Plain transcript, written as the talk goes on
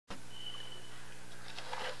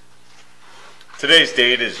Today's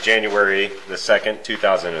date is January the 2nd,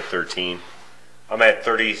 2013. I'm at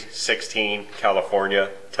 3016 California,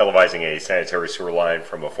 televising a sanitary sewer line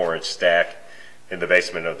from a 4-inch stack in the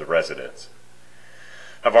basement of the residence.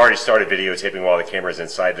 I've already started videotaping while the camera is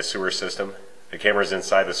inside the sewer system. The camera is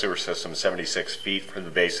inside the sewer system 76 feet from the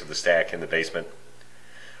base of the stack in the basement.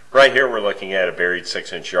 Right here we're looking at a buried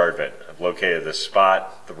 6-inch yard vent. I've located this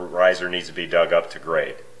spot. The riser needs to be dug up to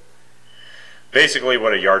grade. Basically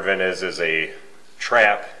what a yard vent is a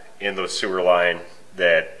trap in the sewer line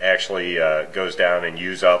that actually goes down and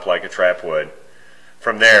use up like a trap would.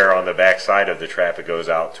 From there, on the back side of the trap, it goes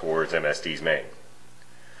out towards MSD's main.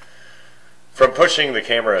 From pushing the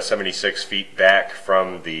camera 76 feet back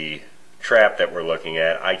from the trap that we're looking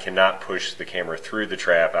at, I cannot push the camera through the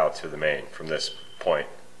trap out to the main from this point.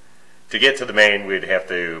 To get to the main, we'd have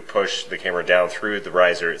to push the camera down through the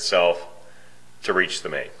riser itself to reach the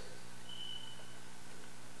main.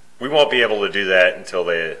 We won't be able to do that until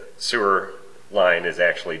the sewer line is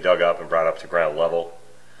actually dug up and brought up to ground level.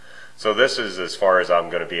 So this is as far as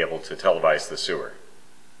I'm going to be able to televise the sewer.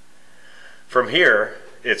 From here,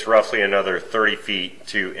 it's roughly another 30 feet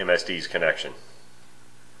to MSD's connection.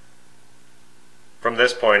 From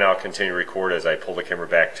this point, I'll continue to record as I pull the camera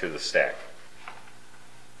back to the stack.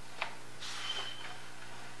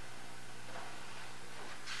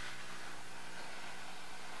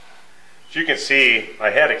 As you can see,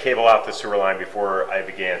 I had a cable out the sewer line before I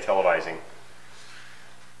began televising.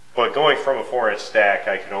 But going from a 4-inch stack,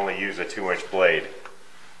 I can only use a 2-inch blade.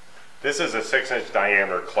 This is a 6-inch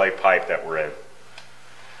diameter clay pipe that we're in.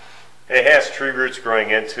 It has tree roots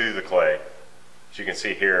growing into the clay, as you can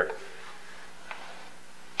see here.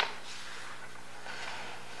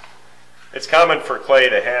 It's common for clay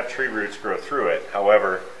to have tree roots grow through it.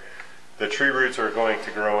 However, the tree roots are going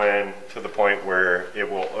to grow in to the point where it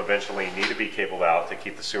will eventually need to be cabled out to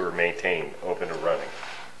keep the sewer maintained, open and running.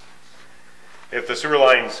 If the sewer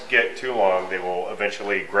lines get too long, they will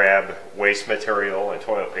eventually grab waste material and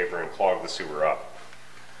toilet paper and clog the sewer up.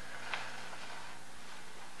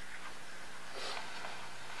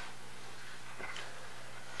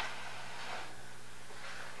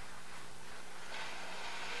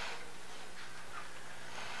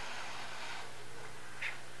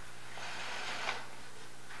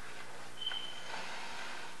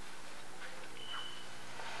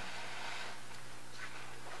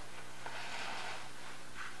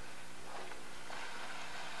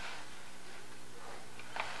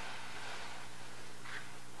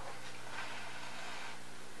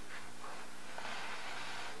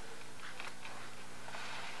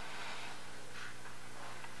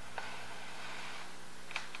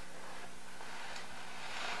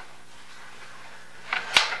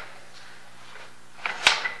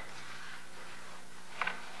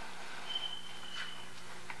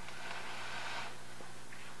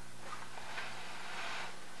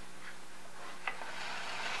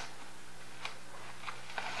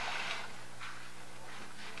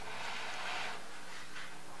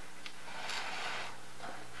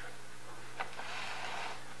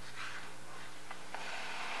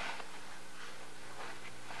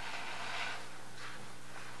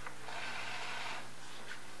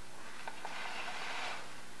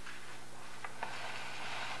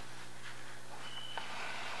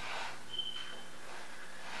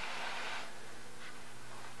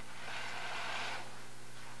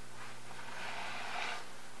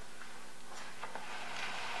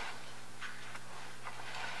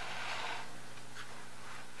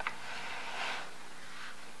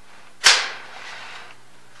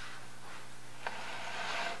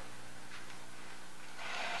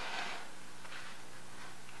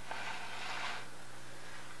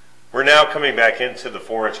 We're now coming back into the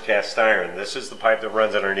 4-inch cast iron. This is the pipe that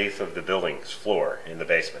runs underneath of the building's floor in the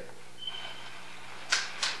basement.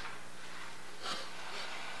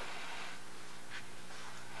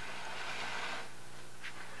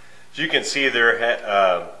 As you can see, there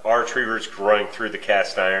are tree roots growing through the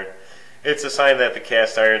cast iron. It's a sign that the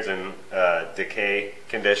cast iron's in decay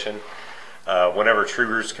condition. Whenever tree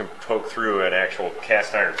roots can poke through an actual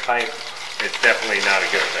cast iron pipe, it's definitely not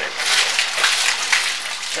a good thing.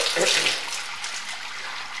 As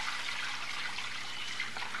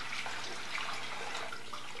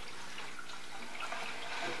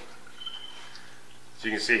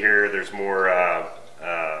you can see here, there's more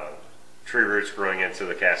tree roots growing into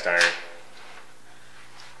the cast iron.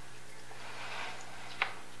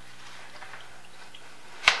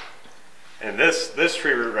 And this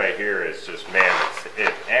tree root right here is just mammoth.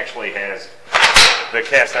 It actually has the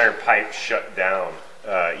cast iron pipe shut down.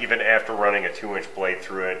 Even after running a 2-inch blade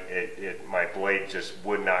through it, my blade just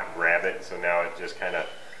would not grab it, so now it just kind of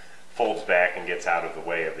folds back and gets out of the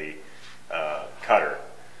way of the cutter.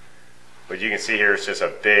 But you can see here it's just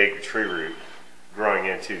a big tree root growing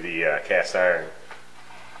into the cast iron.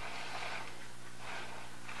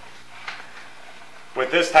 With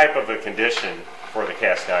this type of a condition for the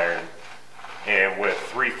cast iron, and with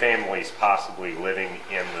 3 families possibly living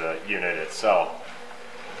in the unit itself,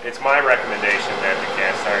 it's my recommendation that the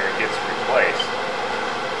cast iron gets replaced.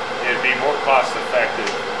 It'd be more cost effective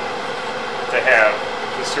to have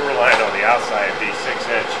the sewer line on the outside be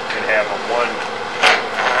 6-inch and have a one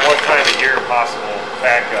time a year possible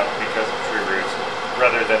backup because of tree roots,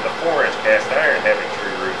 rather than the 4-inch cast iron having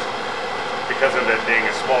tree roots. Because of it being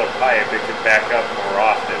a smaller pipe, it could back up more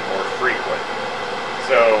often, more frequent.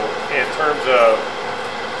 So in terms of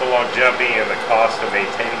the longevity and the cost of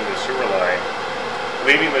maintaining the sewer line,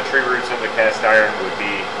 leaving the tree roots in the cast iron would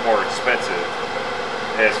be more expensive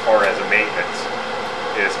as far as a maintenance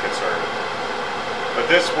is concerned.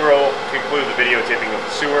 But this will conclude the videotaping of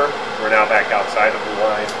the sewer. We're now back outside of the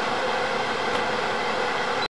line.